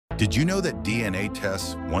Did you know that DNA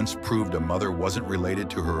tests once proved a mother wasn't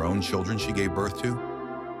related to her own children she gave birth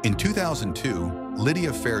to? In 2002,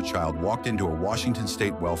 Lydia Fairchild walked into a Washington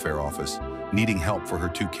State welfare office needing help for her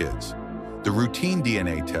two kids. The routine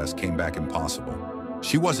DNA test came back impossible.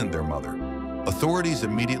 She wasn't their mother. Authorities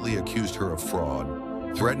immediately accused her of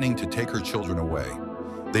fraud, threatening to take her children away.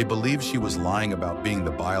 They believed she was lying about being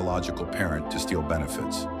the biological parent to steal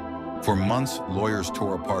benefits. For months, lawyers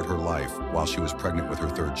tore apart her life while she was pregnant with her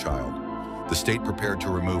third child. The state prepared to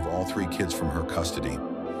remove all three kids from her custody.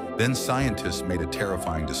 Then scientists made a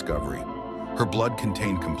terrifying discovery. Her blood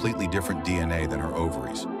contained completely different DNA than her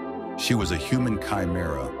ovaries. She was a human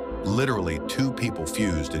chimera, literally two people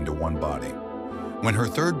fused into one body. When her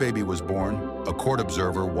third baby was born, a court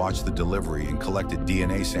observer watched the delivery and collected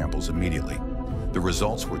DNA samples immediately. The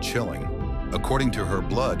results were chilling. According to her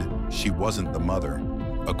blood, she wasn't the mother.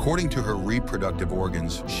 According to her reproductive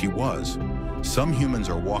organs, she was. Some humans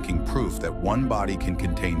are walking proof that one body can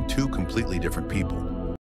contain two completely different people.